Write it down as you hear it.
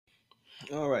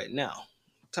All right, now,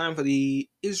 time for the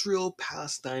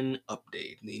Israel-Palestine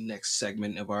update, the next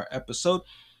segment of our episode.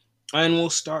 And we'll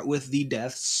start with the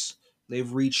deaths. They've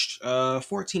reached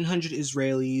 1,400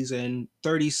 Israelis and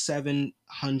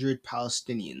 3,700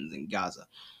 Palestinians in Gaza.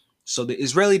 So the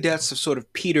Israeli deaths have sort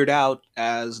of petered out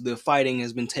as the fighting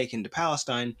has been taken to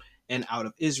Palestine and out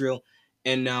of Israel.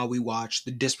 And now we watch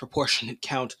the disproportionate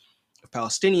count of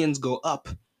Palestinians go up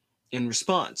in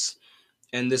response.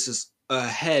 And this is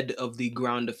ahead of the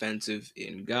ground offensive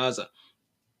in Gaza,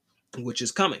 which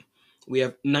is coming. We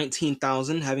have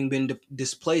 19,000 having been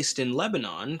displaced in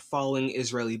Lebanon following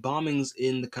Israeli bombings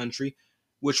in the country,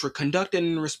 which were conducted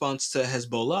in response to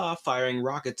Hezbollah firing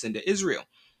rockets into Israel.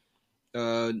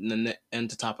 And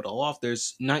to top it all off,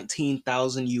 there's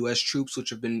 19,000 U.S. troops which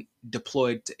have been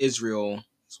deployed to Israel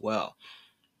as well.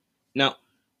 Now,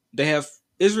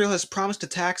 Israel has promised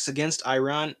attacks against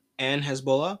Iran and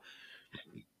Hezbollah.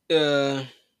 Uh,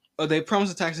 they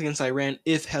promised attacks against Iran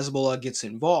if Hezbollah gets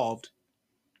involved,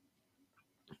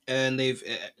 and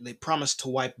they promised to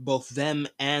wipe both them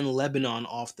and Lebanon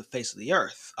off the face of the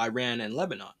earth, Iran and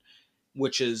Lebanon,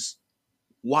 which is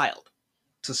wild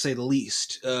to say the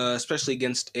least, especially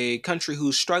against a country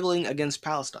who's struggling against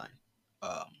Palestine.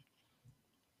 Um,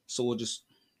 so we'll just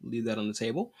leave that on the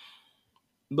table.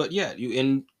 But yeah,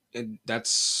 and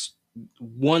that's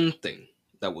one thing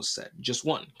that was said, just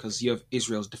one, because you have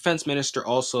Israel's defense minister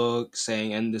also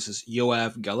saying, and this is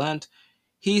Yoav Gallant,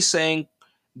 he's saying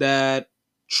that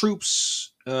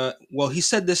troops, well, he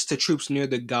said this to troops near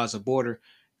the Gaza border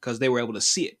because they were able to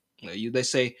see it. They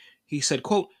say, he said,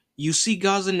 quote, "You see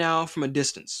Gaza now from a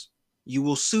distance. You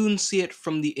will soon see it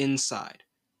from the inside.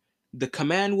 The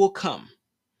command will come."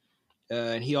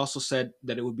 And he also said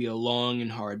that it would be a long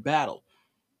and hard battle.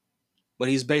 But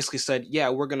he's basically said,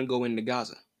 yeah, we're going to go into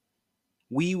Gaza.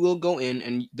 We will go in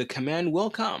and the command will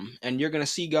come, and you're going to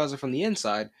see Gaza from the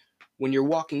inside when you're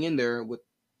walking in there with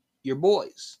your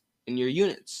boys and your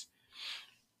units.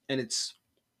 And it's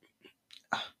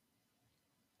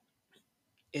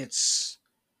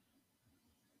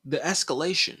the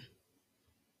escalation.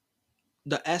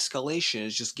 The escalation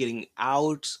is just getting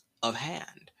out of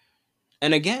hand.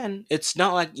 And again, it's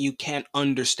not like you can't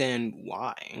understand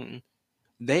why.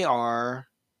 They are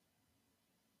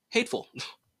hateful.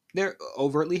 They're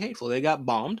overtly hateful. They got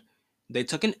bombed. They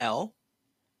took an L.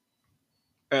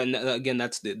 And again,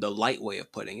 that's the light way of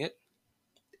putting it.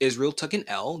 Israel took an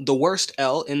L, the worst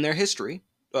L in their history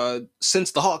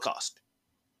since the Holocaust.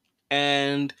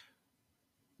 And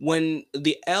when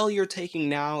the L you're taking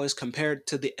now is compared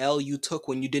to the L you took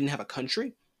when you didn't have a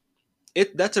country,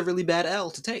 that's a really bad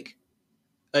L to take.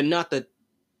 And not that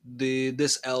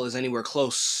this L is anywhere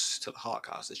close to the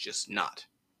Holocaust. It's just not.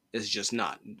 It's just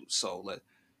not. So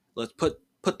let's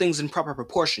put things in proper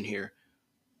proportion here.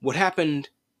 What happened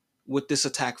with this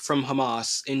attack from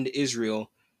Hamas into Israel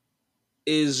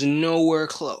is nowhere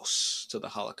close to the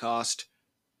Holocaust,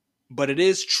 but it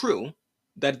is true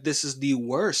that this is the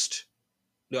worst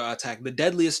attack, the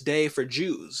deadliest day for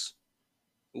Jews.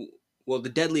 Well, the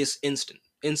deadliest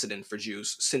incident for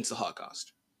Jews since the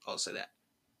Holocaust. I'll say that.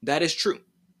 That is true.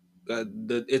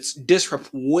 It's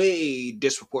way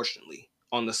disproportionately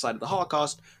on the side of the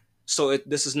Holocaust. So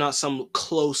this is not some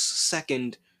close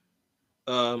second.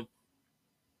 Um,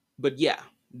 but yeah,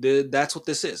 that's what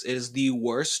this is. It is the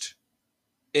worst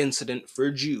incident for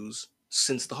Jews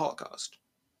since the Holocaust.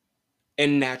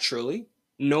 And naturally,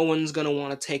 no one's going to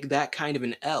want to take that kind of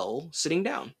an L sitting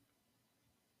down.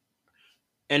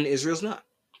 And Israel's not.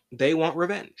 They want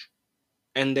revenge.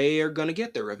 And they are going to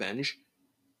get their revenge.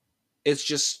 It's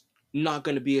just not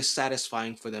going to be as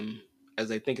satisfying for them as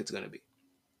they think it's going to be.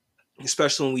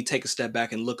 Especially when we take a step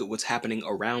back and look at what's happening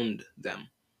around them.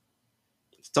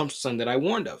 It's something that I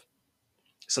warned of.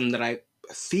 Something that I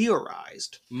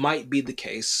theorized might be the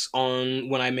case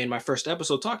when I made my first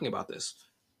episode talking about this.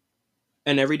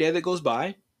 And every day that goes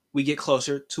by, we get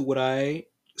closer to what I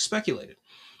speculated.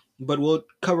 But we'll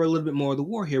cover a little bit more of the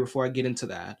war here before I get into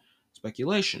that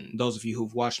speculation. Those of you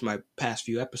who've watched my past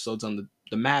few episodes on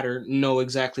the matter know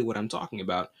exactly what I'm talking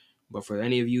about. But for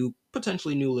any of you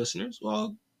potentially new listeners,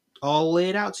 well, I'll lay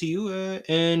it out to you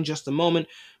in just a moment.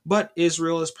 But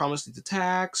Israel has promised its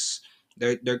attacks.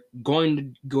 They're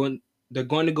going to go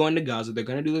into Gaza. They're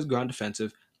going to do this ground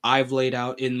defensive. I've laid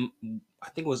out in, I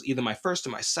think it was either my first or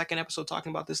my second episode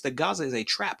talking about this, that Gaza is a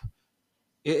trap.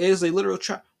 It is a literal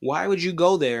trap. Why would you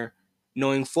go there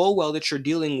knowing full well that you're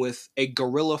dealing with a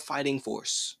guerrilla fighting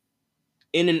force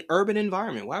in an urban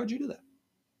environment? Why would you do that?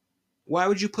 Why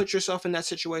would you put yourself in that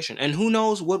situation? And who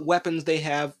knows what weapons they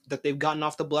have that they've gotten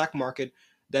off the black market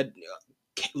that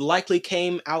likely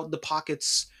came out the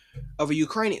pockets of a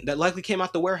Ukrainian that likely came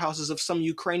out the warehouses of some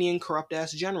Ukrainian corrupt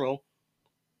ass general,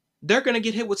 they're gonna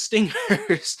get hit with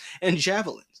stingers and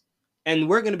javelins, and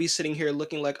we're gonna be sitting here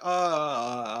looking like,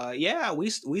 yeah, we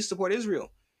support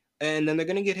Israel, and then they're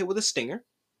gonna get hit with a stinger.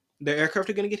 Their aircraft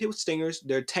are gonna get hit with stingers.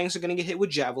 Their tanks are gonna get hit with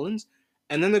javelins,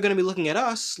 and then they're gonna be looking at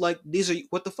us like, these are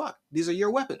what the fuck? These are your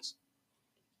weapons.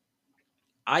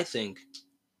 I think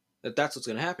that that's what's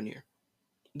gonna happen here.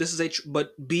 This is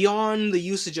but beyond the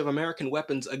usage of American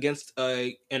weapons against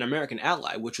an American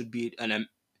ally, which would be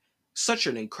such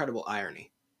an incredible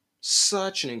irony,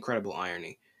 such an incredible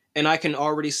irony, and I can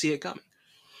already see it coming.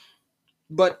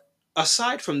 But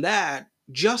aside from that,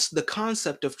 just the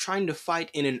concept of trying to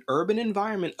fight in an urban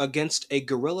environment against a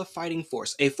guerrilla fighting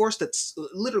force, a force that's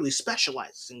literally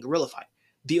specializes in guerrilla fight.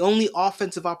 The only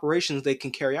offensive operations they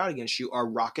can carry out against you are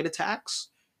rocket attacks,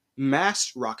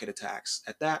 mass rocket attacks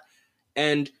at that,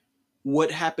 and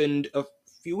what happened a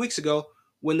few weeks ago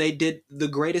when they did the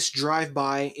greatest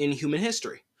drive-by in human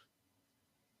history.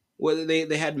 Where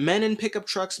they had men in pickup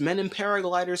trucks, men in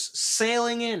paragliders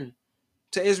sailing in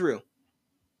to Israel,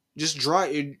 just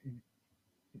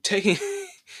taking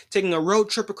taking a road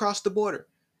trip across the border,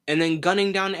 and then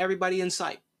gunning down everybody in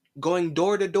sight, going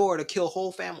door to door to kill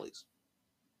whole families.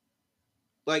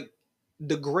 Like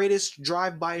the greatest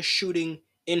drive-by shooting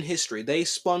in history. They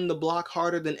spun the block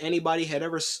harder than anybody had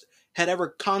ever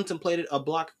contemplated a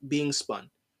block being spun.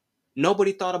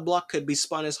 Nobody thought a block could be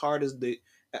spun as hard as the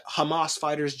Hamas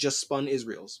fighters just spun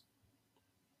Israel's.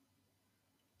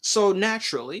 So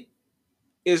naturally,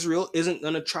 Israel isn't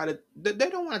going to try to, they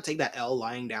don't want to take that L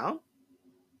lying down,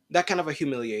 that kind of a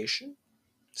humiliation.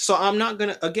 So I'm not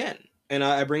going to, again, and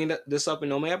I bring this up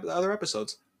in all my other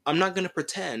episodes, I'm not going to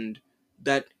pretend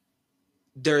that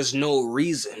there's no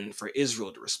reason for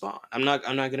Israel to respond. I'm not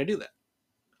going to do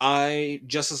that.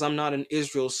 Just as I'm not an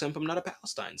Israel simp, I'm not a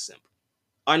Palestine simp.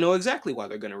 I know exactly why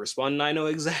they're going to respond, and I know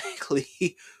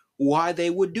exactly why they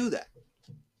would do that.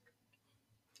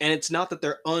 And it's not that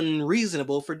they're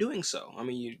unreasonable for doing so. I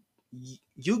mean,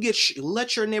 you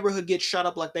let your neighborhood get shot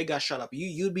up like they got shot up.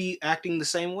 You'd be acting the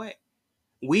same way.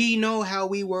 We know how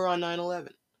we were on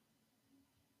 9/11,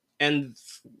 and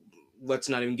let's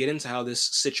not even get into how this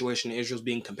situation in Israel's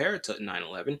being compared to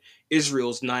 9/11.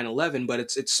 Israel's 9/11, but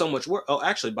it's so much worse. Oh,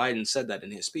 actually, Biden said that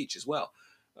in his speech as well.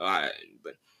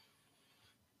 But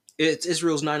it's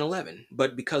Israel's 9/11,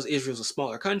 but because Israel's a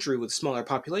smaller country with a smaller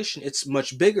population, it's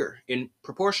much bigger in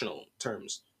proportional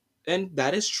terms. And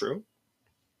that is true.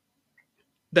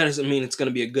 That doesn't mean it's going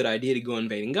to be a good idea to go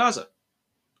invading Gaza.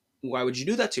 Why would you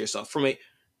do that to yourself? From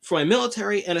a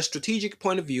military and a strategic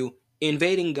point of view,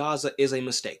 invading Gaza is a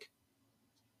mistake.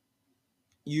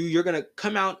 You're going to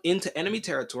come out into enemy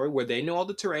territory where they know all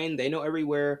the terrain, they know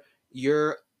everywhere.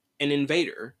 You're an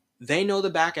invader. They know the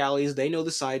back alleys, they know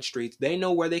the side streets, they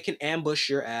know where they can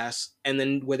ambush your ass, and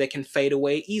then where they can fade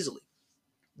away easily.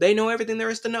 They know everything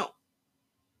there is to know.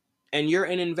 And you're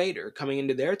an invader coming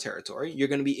into their territory. You're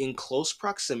going to be in close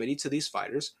proximity to these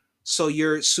fighters, so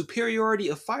your superiority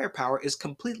of firepower is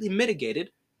completely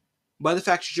mitigated by the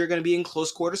fact that you're going to be in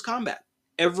close quarters combat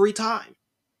every time.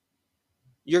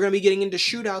 You're going to be getting into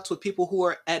shootouts with people who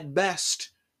are at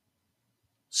best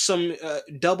some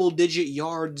double-digit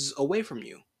yards away from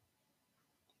you.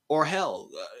 Or hell,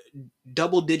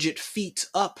 double-digit feet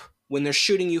up when they're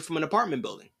shooting you from an apartment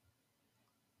building.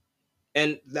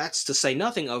 And that's to say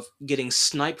nothing of getting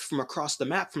sniped from across the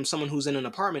map from someone who's in an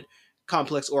apartment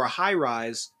complex or a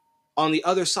high-rise on the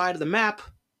other side of the map.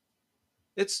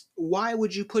 It's why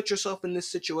would you put yourself in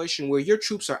this situation where your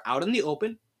troops are out in the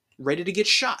open, ready to get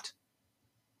shot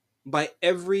by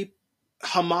every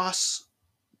Hamas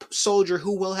soldier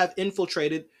who will have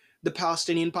infiltrated the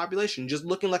Palestinian population, just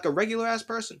looking like a regular ass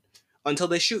person until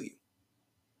they shoot you.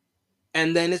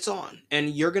 And then it's on. And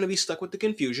you're going to be stuck with the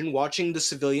confusion, watching the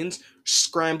civilians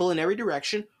scramble in every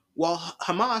direction while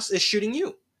Hamas is shooting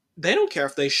you. They don't care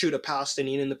if they shoot a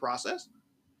Palestinian in the process.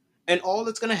 And all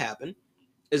that's going to happen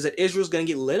is that Israel's going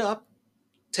to get lit up,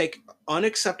 take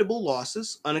unacceptable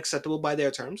losses, unacceptable by their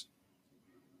terms,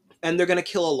 and they're going to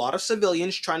kill a lot of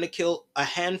civilians trying to kill a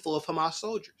handful of Hamas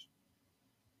soldiers.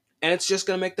 And it's just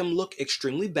going to make them look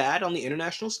extremely bad on the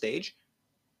international stage,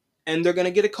 and they're going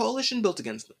to get a coalition built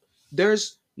against them.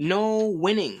 There's no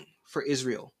winning for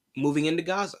Israel moving into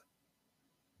Gaza.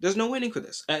 There's no winning for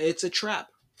this. It's a trap.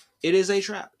 It is a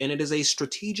trap, and it is a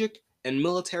strategic and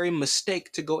military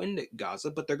mistake to go into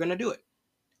Gaza, but they're going to do it.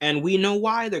 And we know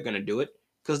why they're going to do it,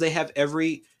 because they have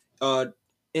every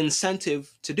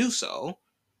incentive to do so,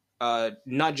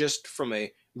 not just from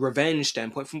a revenge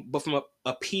standpoint, but from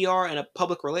a PR and a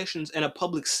public relations and a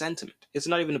public sentiment. It's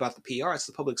not even about the PR, it's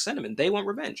the public sentiment. They want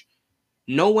revenge.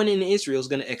 No one in Israel is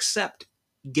going to accept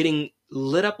getting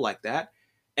lit up like that,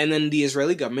 and then the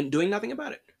Israeli government doing nothing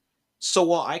about it. So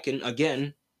while I can,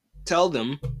 again, tell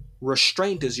them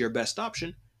restraint is your best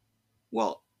option,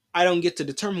 well, I don't get to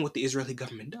determine what the Israeli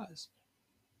government does.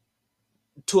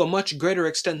 To a much greater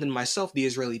extent than myself, the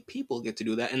Israeli people get to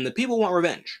do that, and the people want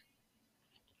revenge.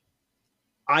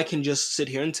 I can just sit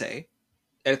here and say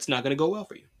that it's not going to go well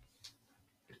for you.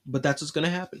 But that's what's going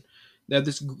to happen. They have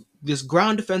this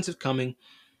ground defensive coming,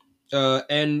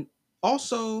 and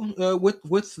also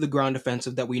with the ground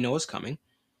offensive that we know is coming.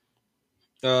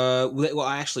 Well,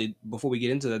 actually, before we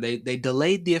get into that, they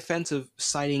delayed the offensive,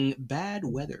 citing bad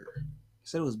weather.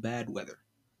 Said it was bad weather.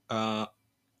 Uh,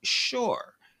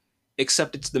 sure,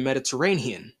 except it's the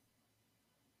Mediterranean.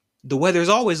 The weather's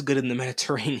always good in the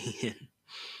Mediterranean.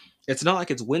 It's not like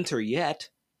it's winter yet.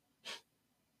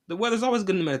 The weather's always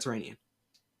good in the Mediterranean.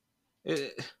 Uh,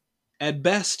 At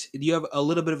best, you have a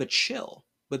little bit of a chill,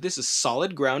 but this is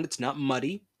solid ground. It's not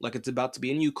muddy like it's about to be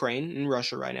in Ukraine and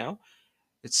Russia right now.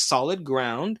 It's solid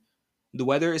ground. The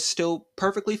weather is still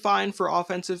perfectly fine for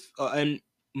offensive and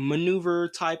maneuver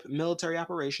type military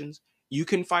operations. You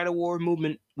can fight a war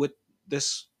movement with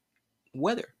this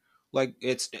weather. Like,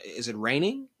 is it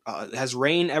raining? Has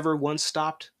rain ever once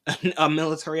stopped a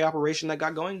military operation that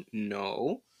got going?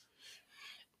 No.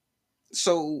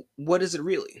 So what is it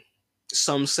really?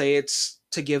 Some say it's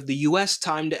to give the US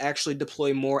time to actually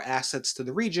deploy more assets to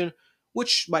the region,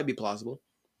 which might be plausible.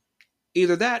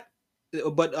 Either that,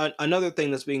 but another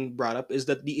thing that's being brought up is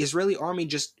that the Israeli army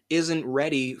just isn't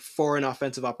ready for an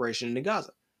offensive operation in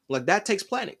Gaza. Like, that takes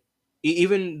planning.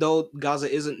 Even though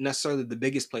Gaza isn't necessarily the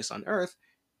biggest place on earth,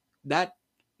 that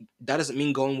that doesn't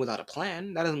mean going without a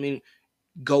plan. That doesn't mean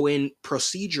go in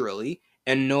procedurally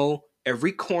and know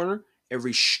every corner,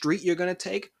 every street you're going to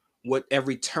take, what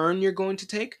every turn you're going to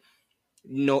take,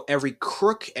 know every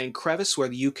crook and crevice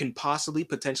where you can possibly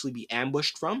potentially be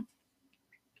ambushed from,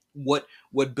 what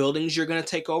buildings you're going to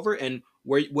take over, and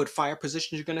where what fire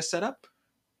positions you're going to set up.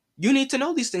 You need to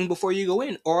know these things before you go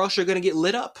in, or else you're going to get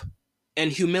lit up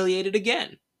and humiliated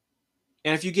again.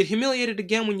 And if you get humiliated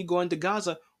again when you go into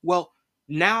Gaza, well,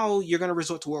 now you're going to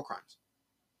resort to war crimes,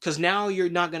 because now you're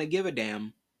not going to give a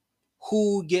damn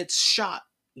who gets shot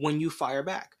when you fire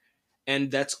back,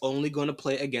 and that's only going to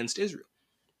play against Israel.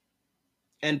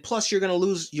 And plus, you're going to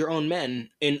lose your own men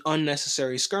in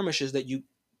unnecessary skirmishes that you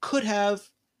could have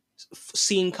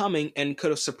seen coming and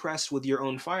could have suppressed with your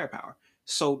own firepower.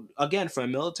 So again, from a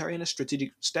military and a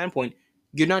strategic standpoint,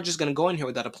 you're not just going to go in here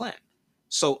without a plan.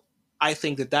 So I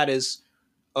think that is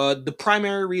the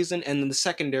primary reason, and then the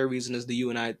secondary reason is the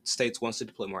United States wants to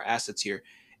deploy more assets here,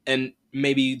 and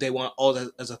maybe they want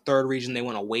as a third reason they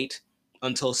want to wait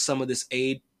until some of this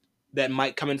aid that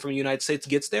might come in from the United States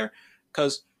gets there,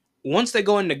 because once they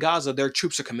go into Gaza, their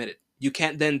troops are committed. You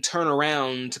can't then turn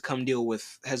around to come deal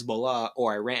with Hezbollah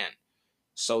or Iran.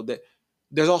 So that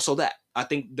there's also that. I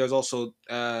think there's also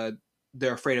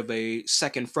they're afraid of a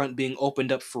second front being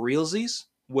opened up for realsies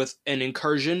with an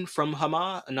incursion from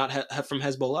Hamas, not from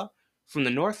Hezbollah, from the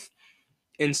north,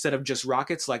 instead of just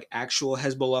rockets, like actual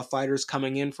Hezbollah fighters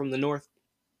coming in from the north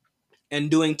and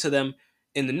doing to them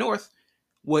in the north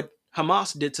what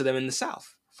Hamas did to them in the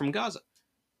south from Gaza.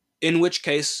 In which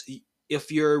case,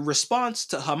 if your response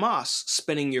to Hamas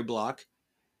spinning your block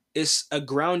is a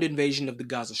ground invasion of the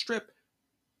Gaza Strip,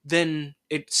 then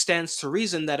it stands to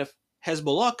reason that if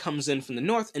Hezbollah comes in from the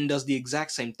north and does the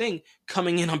exact same thing,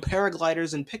 coming in on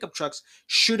paragliders and pickup trucks,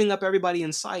 shooting up everybody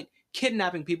in sight,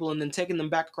 kidnapping people, and then taking them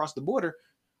back across the border,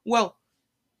 well,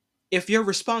 if your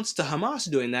response to Hamas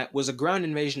doing that was a ground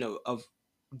invasion of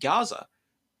Gaza,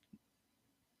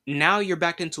 now you're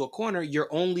backed into a corner. Your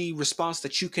only response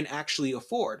that you can actually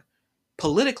afford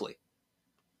politically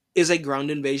is a ground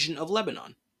invasion of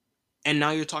Lebanon. And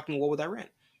now you're talking war with Iran.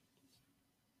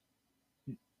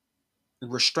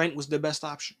 Restraint was the best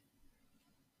option.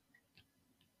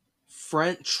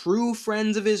 True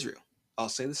friends of Israel, I'll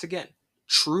say this again,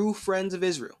 true friends of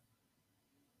Israel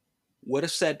would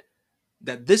have said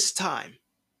that this time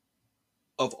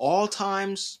of all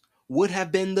times would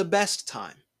have been the best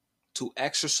time to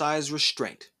exercise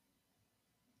restraint.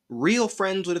 Real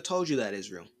friends would have told you that,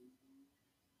 Israel.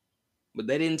 But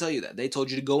they didn't tell you that. They told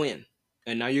you to go in.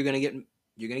 And now you're gonna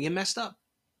get messed up.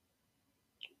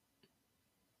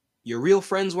 Your real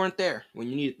friends weren't there when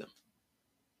you needed them.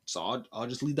 So I'll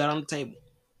just leave that on the table.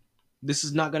 This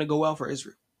is not gonna go well for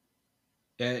Israel.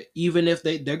 Even if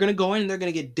they're gonna go in, they're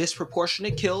gonna get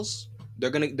disproportionate kills.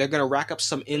 They're gonna rack up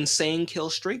some insane kill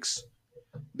streaks.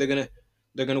 They're gonna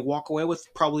they're gonna walk away with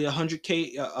probably 100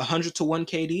 to 1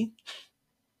 KD.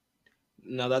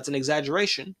 Now that's an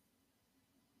exaggeration.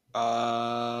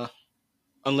 Uh,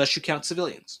 unless you count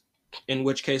civilians, in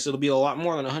which case it'll be a lot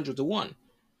more than 100 to 1.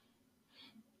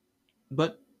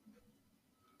 But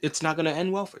it's not going to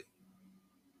end well for you.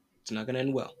 It's not going to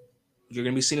end well. You're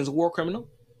going to be seen as a war criminal.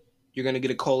 You're going to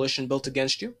get a coalition built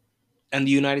against you, and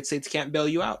the United States can't bail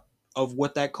you out of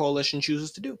what that coalition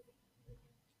chooses to do,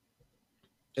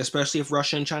 especially if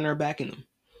Russia and China are backing them.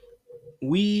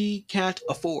 We can't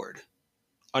afford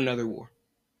another war.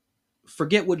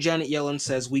 Forget what Janet Yellen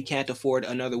says, we can't afford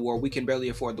another war. We can barely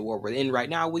afford the war we're in right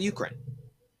now with Ukraine.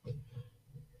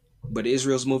 But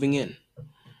Israel's moving in.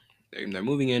 They're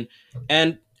moving in.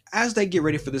 And as they get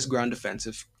ready for this ground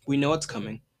offensive, we know it's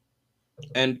coming.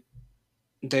 And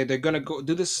they're going to go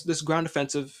do this ground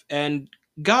offensive. And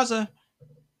Gaza,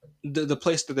 the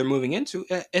place that they're moving into,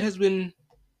 it has been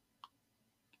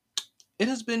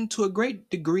to a great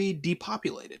degree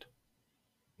depopulated.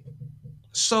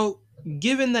 So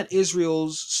given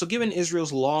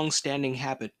Israel's long-standing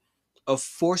habit of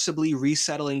forcibly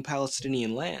resettling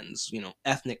Palestinian lands,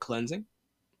 ethnic cleansing,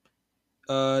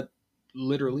 uh,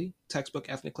 literally textbook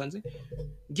ethnic cleansing.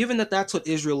 Given that that's what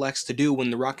Israel likes to do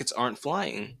when the rockets aren't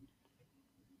flying,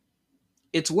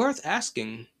 it's worth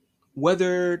asking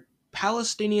whether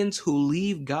Palestinians who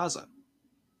leave Gaza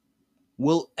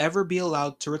will ever be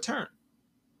allowed to return.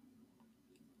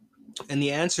 And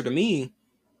the answer to me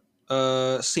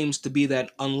seems to be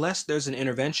that unless there's an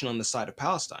intervention on the side of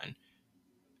Palestine,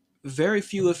 very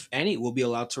few, if any, will be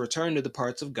allowed to return to the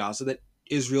parts of Gaza that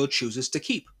Israel chooses to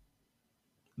keep.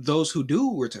 Those who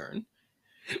do return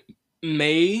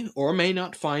may or may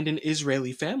not find an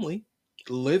Israeli family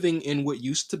living in what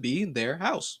used to be their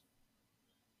house.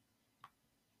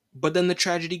 But then the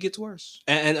tragedy gets worse.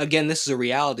 And again, this is a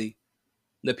reality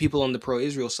that people on the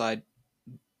pro-Israel side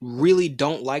really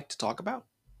don't like to talk about.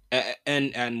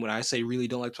 And when I say really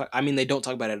don't like to talk, I mean they don't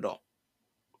talk about it at all.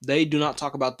 They do not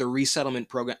talk about the resettlement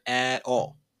program at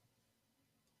all.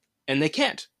 And they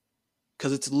can't,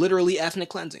 because it's literally ethnic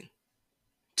cleansing.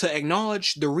 To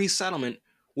acknowledge the resettlement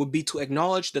would be to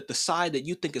acknowledge that the side that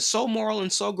you think is so moral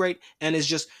and so great and is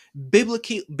just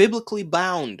biblically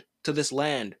bound to this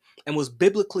land and was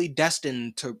biblically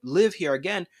destined to live here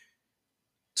again,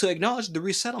 to acknowledge the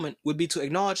resettlement would be to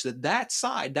acknowledge that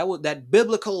side, that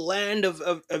biblical land of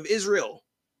Israel,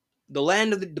 the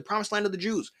land of the promised land of the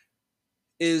Jews,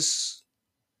 is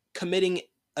committing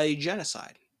a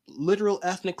genocide, literal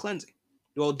ethnic cleansing.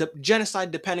 Well,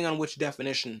 genocide, depending on which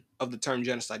definition of the term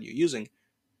genocide you're using,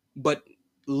 but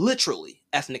literally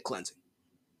ethnic cleansing.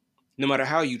 No matter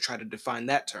how you try to define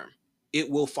that term, it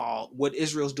will fall. What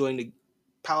Israel's doing to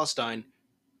Palestine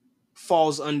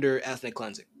falls under ethnic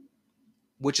cleansing,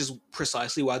 which is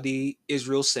precisely why the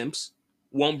Israel simps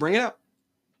won't bring it up.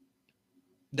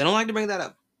 They don't like to bring that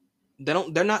up.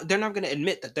 They're not going to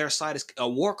admit that their side is a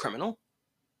war criminal.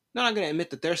 They're not going to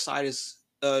admit that their side is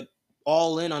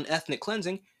all in on ethnic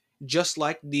cleansing, just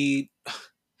like the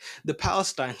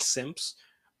Palestine simps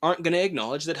aren't going to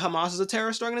acknowledge that Hamas is a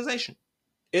terrorist organization.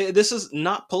 This is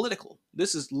not political.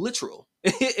 This is literal.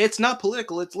 It's not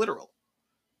political, it's literal.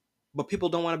 But people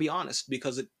don't want to be honest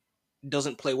because it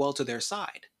doesn't play well to their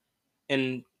side.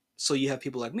 And so you have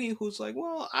people like me who's like,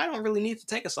 well, I don't really need to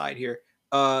take a side here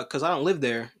because I don't live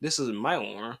there. This isn't my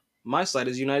war. My side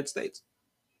is the United States.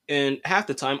 And half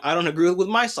the time, I don't agree with what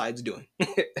my side's doing.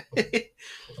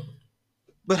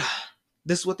 But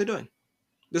this is what they're doing.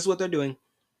 This is what they're doing.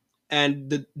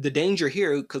 And the danger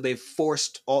here, because they've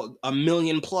forced a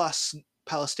million plus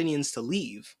Palestinians to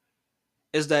leave,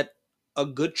 is that a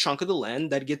good chunk of the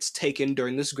land that gets taken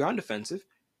during this ground offensive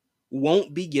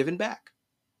won't be given back.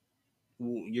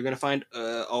 You're going to find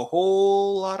a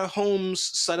whole lot of homes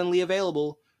suddenly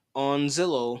available on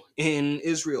Zillow in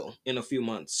Israel in a few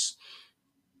months.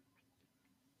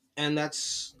 And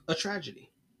that's a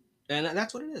tragedy. And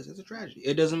that's what it is. It's a tragedy.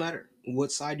 It doesn't matter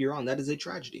what side you're on. That is a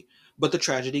tragedy. But the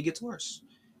tragedy gets worse.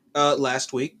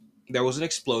 Last week, there was an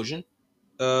explosion,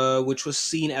 which was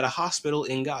seen at a hospital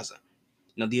in Gaza.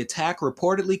 Now, the attack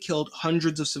reportedly killed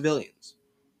hundreds of civilians.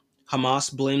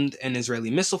 Hamas blamed an Israeli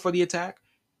missile for the attack.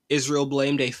 Israel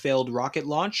blamed a failed rocket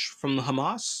launch from the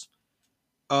Hamas.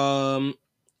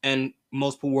 And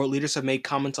multiple world leaders have made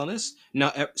comments on this.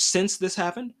 Now, since this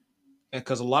happened,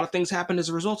 because a lot of things happened as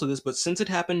a result of this, but since it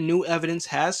happened, new evidence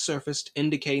has surfaced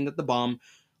indicating that the bomb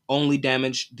only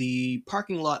damaged the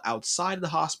parking lot outside the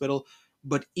hospital.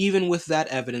 But even with that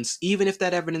evidence, even if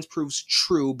that evidence proves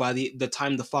true by the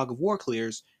time the fog of war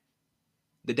clears,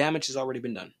 the damage has already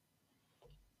been done.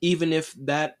 Even if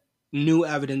that new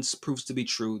evidence proves to be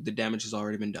true, the damage has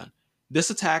already been done. This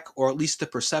attack, or at least the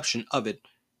perception of it,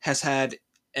 has had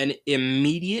an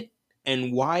immediate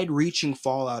and wide-reaching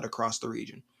fallout across the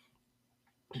region.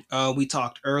 We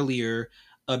talked earlier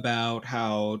about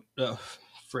how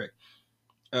frick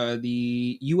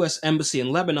the U.S. embassy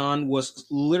in Lebanon was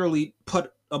literally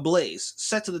put ablaze,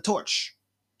 set to the torch.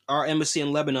 Our embassy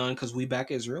in Lebanon, because we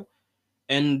back Israel,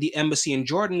 and the embassy in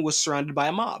Jordan was surrounded by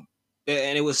a mob,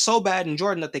 and it was so bad in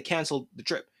Jordan that they canceled the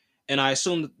trip. And I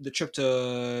assume that the trip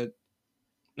to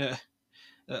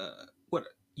uh, what?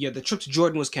 Yeah, the trip to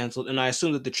Jordan was canceled, and I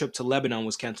assume that the trip to Lebanon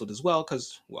was canceled as well,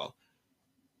 because well,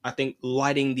 I think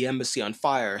lighting the embassy on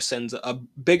fire sends a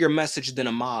bigger message than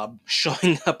a mob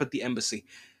showing up at the embassy.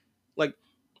 Like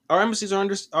our embassies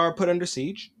are put under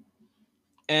siege,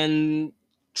 and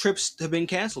trips have been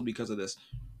canceled because of this.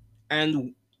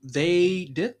 And they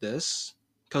did this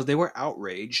because they were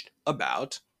outraged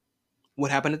about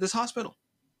what happened at this hospital.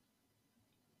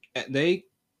 And they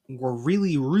were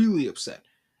really, really upset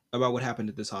about what happened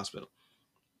at this hospital.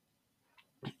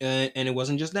 And it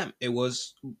wasn't just them. It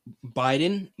was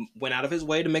Biden went out of his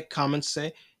way to make comments,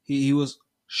 say he was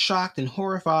shocked and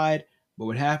horrified by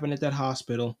what happened at that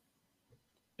hospital.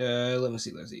 Let me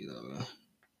see. Let's see.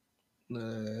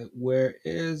 Where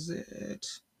is it?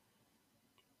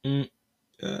 Mm,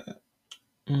 uh,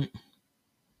 mm,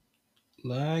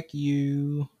 like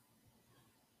you,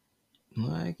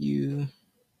 like you.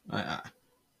 I, I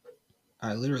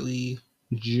I literally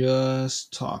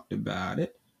just talked about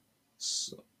it,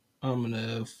 so I'm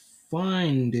gonna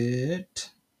find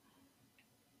it.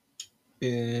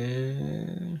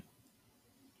 And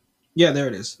yeah, there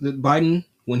it is. Biden,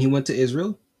 when he went to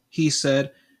Israel, he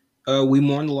said, "We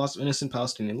mourn the loss of innocent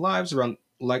Palestinian lives around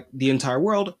like the entire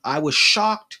world. I was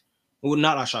shocked." Well,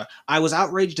 not shocked. I was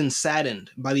outraged and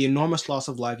saddened by the enormous loss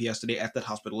of life yesterday at that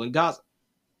hospital in Gaza.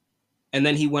 And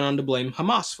then he went on to blame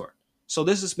Hamas for it. So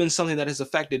this has been something that has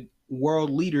affected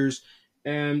world leaders,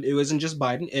 and it wasn't just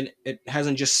Biden, and it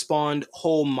hasn't just spawned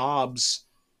whole mobs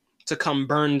to come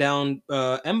burn down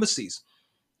embassies,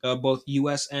 both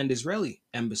U.S. and Israeli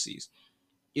embassies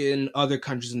in other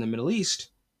countries in the Middle East,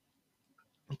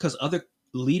 because other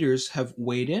leaders have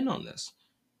weighed in on this.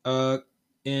 Uh,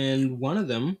 and one of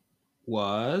them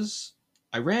was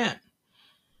Iran,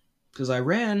 because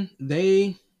Iran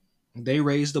they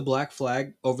raised the black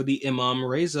flag over the Imam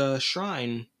Reza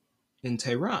shrine in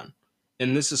Tehran.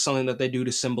 And this is something that they do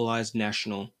to symbolize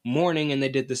national mourning, and they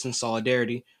did this in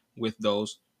solidarity with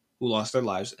those who lost their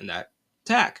lives in that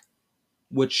attack.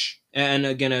 Which, and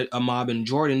again, a mob in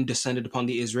Jordan descended upon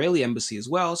the Israeli embassy as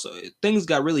well, so things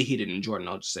got really heated in Jordan,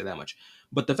 I'll just say that much.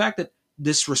 But the fact that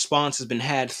this response has been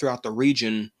had throughout the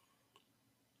region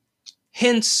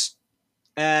hints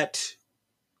at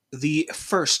the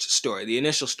first story, the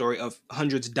initial story of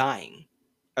hundreds dying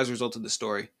as a result of the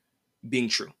story being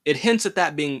true. It hints at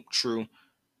that being true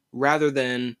rather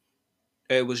than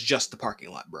it was just the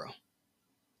parking lot, bro.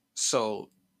 So,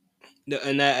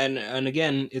 and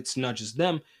again, it's not just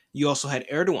them. You also had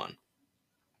Erdogan.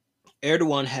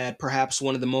 Erdogan had perhaps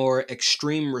one of the more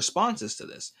extreme responses to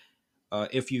this.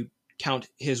 If you count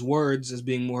his words as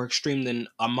being more extreme than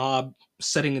a mob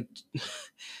setting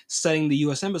setting the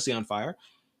U.S. embassy on fire.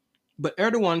 But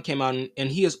Erdogan came out and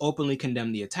he has openly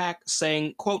condemned the attack,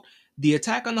 saying, quote, "The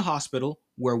attack on the hospital,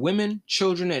 where women,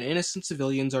 children, and innocent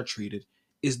civilians are treated,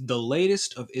 is the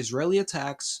latest of Israeli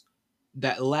attacks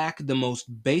that lack the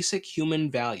most basic human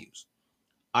values.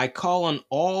 I call on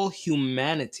all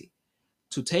humanity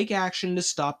to take action to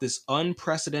stop this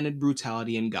unprecedented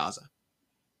brutality in Gaza."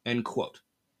 End quote.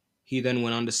 He then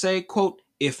went on to say, quote,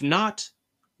 "If not,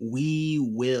 we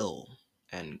will."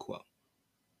 End quote.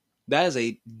 That is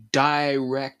a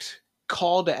direct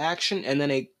call to action and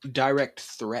then a direct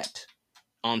threat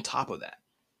on top of that.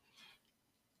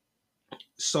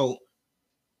 So,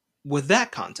 with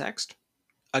that context,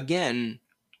 again,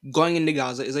 going into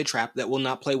Gaza is a trap that will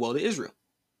not play well to Israel.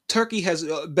 Turkey has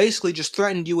basically just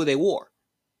threatened you with a war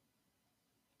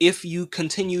if you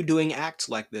continue doing acts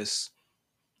like this.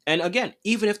 And again,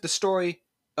 even if the story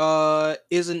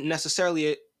isn't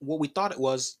necessarily what we thought it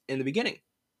was in the beginning,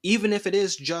 even if it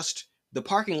is just the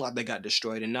parking lot that got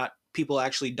destroyed and not people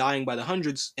actually dying by the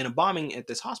hundreds in a bombing at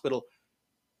this hospital,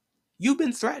 you've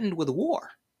been threatened with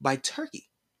war by Turkey.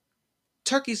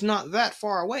 Turkey's not that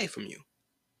far away from you.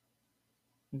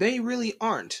 They really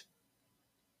aren't.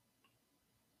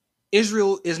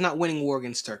 Israel is not winning war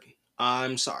against Turkey.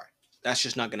 I'm sorry. That's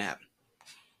just not going to happen.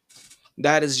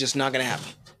 That is just not going to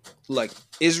happen. Like,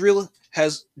 Israel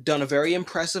has done a very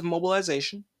impressive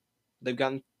mobilization. They've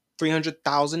gotten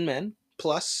 300,000 men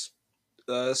plus,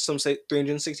 some say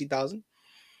 360,000.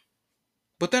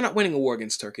 But they're not winning a war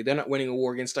against Turkey. They're not winning a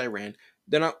war against Iran.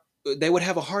 They're not. They would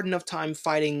have a hard enough time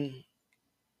fighting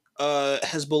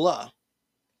Hezbollah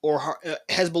or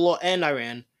Hezbollah and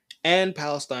Iran and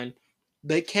Palestine.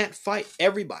 They can't fight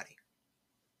everybody.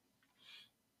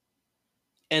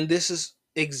 And this is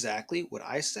exactly what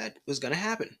I said was going to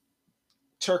happen.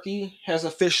 Turkey has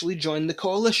officially joined the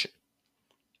coalition,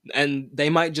 and they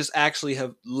might just actually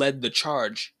have led the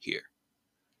charge here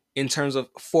in terms of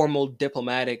formal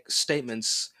diplomatic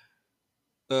statements,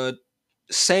 uh,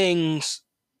 saying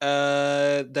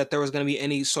that there was going to be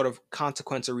any sort of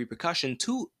consequence or repercussion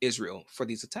to Israel for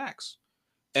these attacks.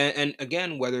 And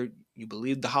again, whether you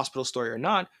believe the hospital story or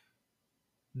not,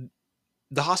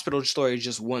 the hospital story is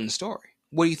just one story.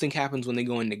 What do you think happens when they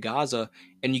go into Gaza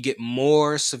and you get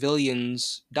more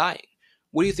civilians dying?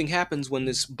 What do you think happens when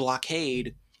this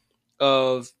blockade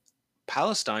of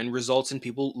Palestine results in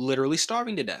people literally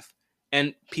starving to death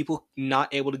and people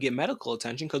not able to get medical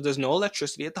attention because there's no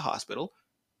electricity at the hospital,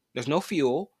 there's no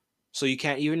fuel, so you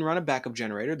can't even run a backup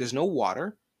generator, there's no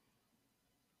water.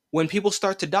 When people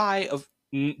start to die of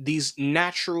these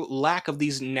natural lack of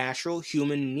these natural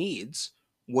human needs,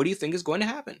 what do you think is going to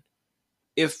happen?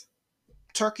 If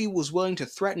Turkey was willing to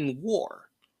threaten war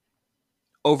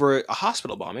over a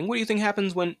hospital bombing, what do you think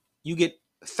happens when you get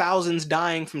thousands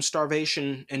dying from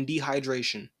starvation and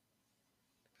dehydration?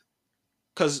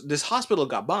 Because this hospital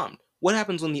got bombed. What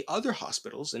happens when the other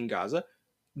hospitals in Gaza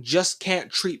just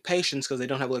can't treat patients because they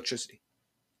don't have electricity?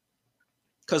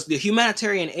 Because the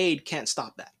humanitarian aid can't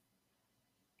stop that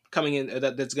coming in.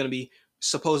 That's going to be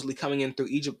supposedly coming in through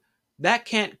Egypt. That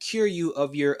can't cure you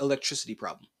of your electricity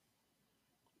problem,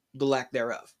 the lack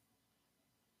thereof.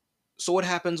 So what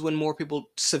happens when more people,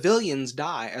 civilians,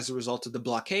 die as a result of the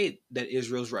blockade that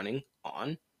Israel's running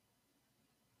on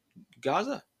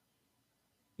Gaza?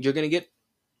 You're going to get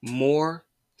more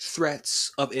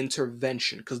threats of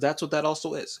intervention, because that's what that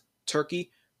also is.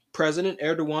 Turkey, President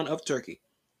Erdogan of Turkey,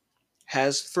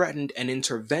 has threatened an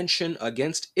intervention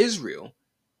against Israel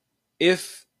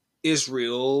if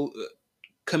Israel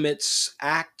commits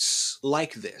acts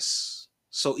like this.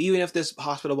 So even if this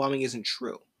hospital bombing isn't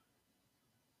true,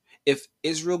 if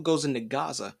Israel goes into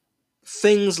Gaza,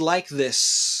 things like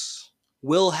this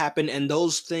will happen and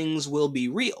those things will be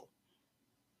real.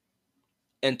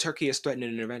 And Turkey has threatened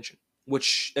an intervention,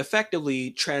 which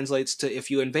effectively translates to if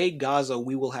you invade Gaza,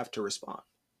 we will have to respond.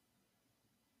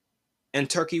 And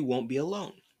Turkey won't be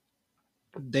alone.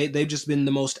 They've just been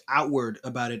the most outward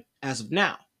about it as of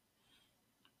now.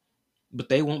 But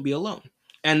they won't be alone.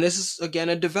 And this is, again,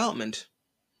 a development.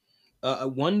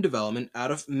 One development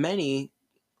out of many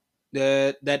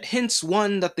that hints,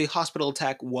 one, that the hospital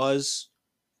attack was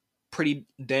pretty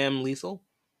damn lethal,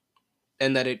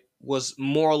 and that it was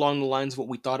more along the lines of what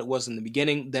we thought it was in the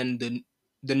beginning than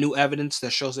the new evidence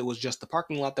that shows it was just the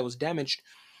parking lot that was damaged.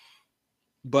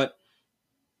 But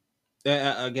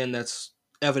again, that's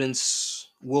evidence.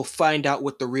 We'll find out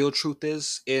what the real truth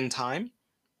is in time.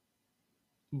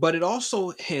 But it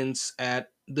also hints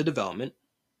at the development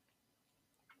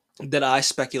that I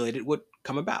speculated would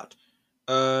come about.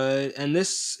 And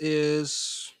this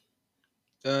is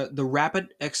the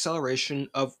rapid acceleration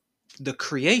of the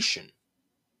creation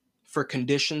for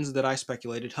conditions that I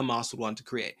speculated Hamas would want to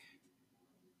create.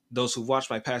 Those who've watched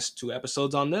my past two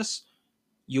episodes on this,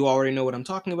 you already know what I'm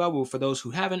talking about. But for those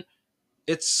who haven't,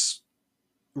 it's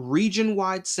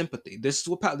region-wide sympathy. This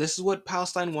is what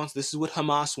Palestine wants. This is what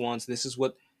Hamas wants. This is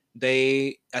what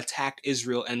they attacked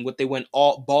Israel and what they went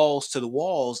all balls to the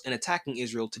walls in attacking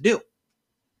Israel to do.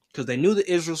 Because they knew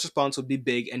that Israel's response would be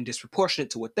big and disproportionate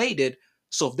to what they did.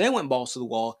 So if they went balls to the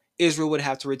wall, Israel would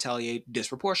have to retaliate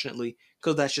disproportionately,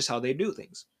 because that's just how they do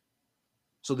things.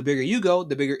 So the bigger you go,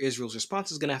 the bigger Israel's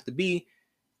response is going to have to be,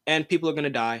 and people are going to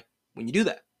die when you do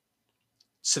that.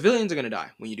 Civilians are going to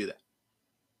die when you do that.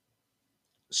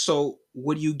 So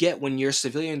what do you get when your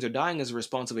civilians are dying as a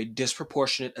response of a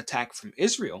disproportionate attack from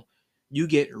Israel? You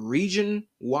get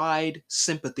region-wide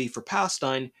sympathy for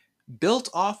Palestine built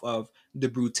off of the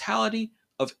brutality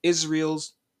of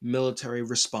Israel's military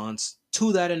response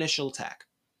to that initial attack.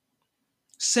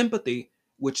 Sympathy,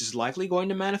 which is likely going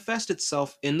to manifest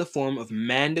itself in the form of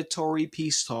mandatory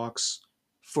peace talks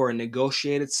for a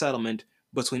negotiated settlement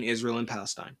between Israel and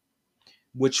Palestine,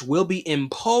 which will be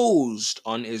imposed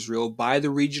on Israel by the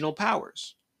regional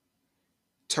powers.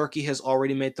 Turkey has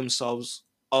already made themselves,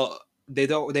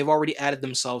 they've already added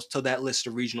themselves to that list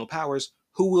of regional powers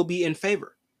who will be in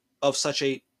favor of such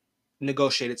a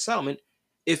negotiated settlement,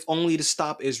 if only to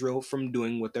stop Israel from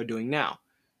doing what they're doing now,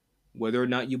 whether or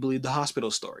not you believe the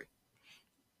hospital story.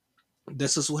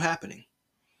 This is what's happening.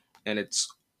 And it's,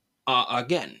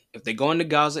 again, if they go into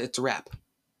Gaza, it's a wrap.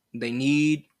 They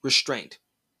need restraint.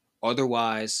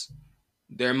 Otherwise,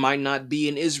 there might not be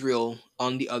an Israel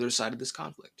on the other side of this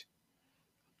conflict.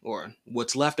 Or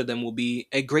what's left of them will be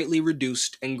a greatly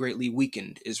reduced and greatly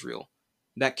weakened Israel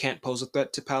that can't pose a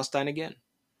threat to Palestine again.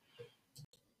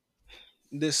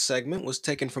 This segment was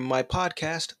taken from my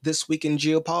podcast, This Week in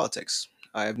Geopolitics.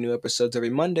 I have new episodes every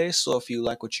Monday, so if you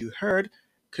like what you heard,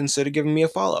 consider giving me a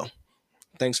follow.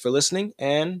 Thanks for listening,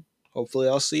 and hopefully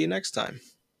I'll see you next time.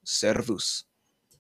 Servus.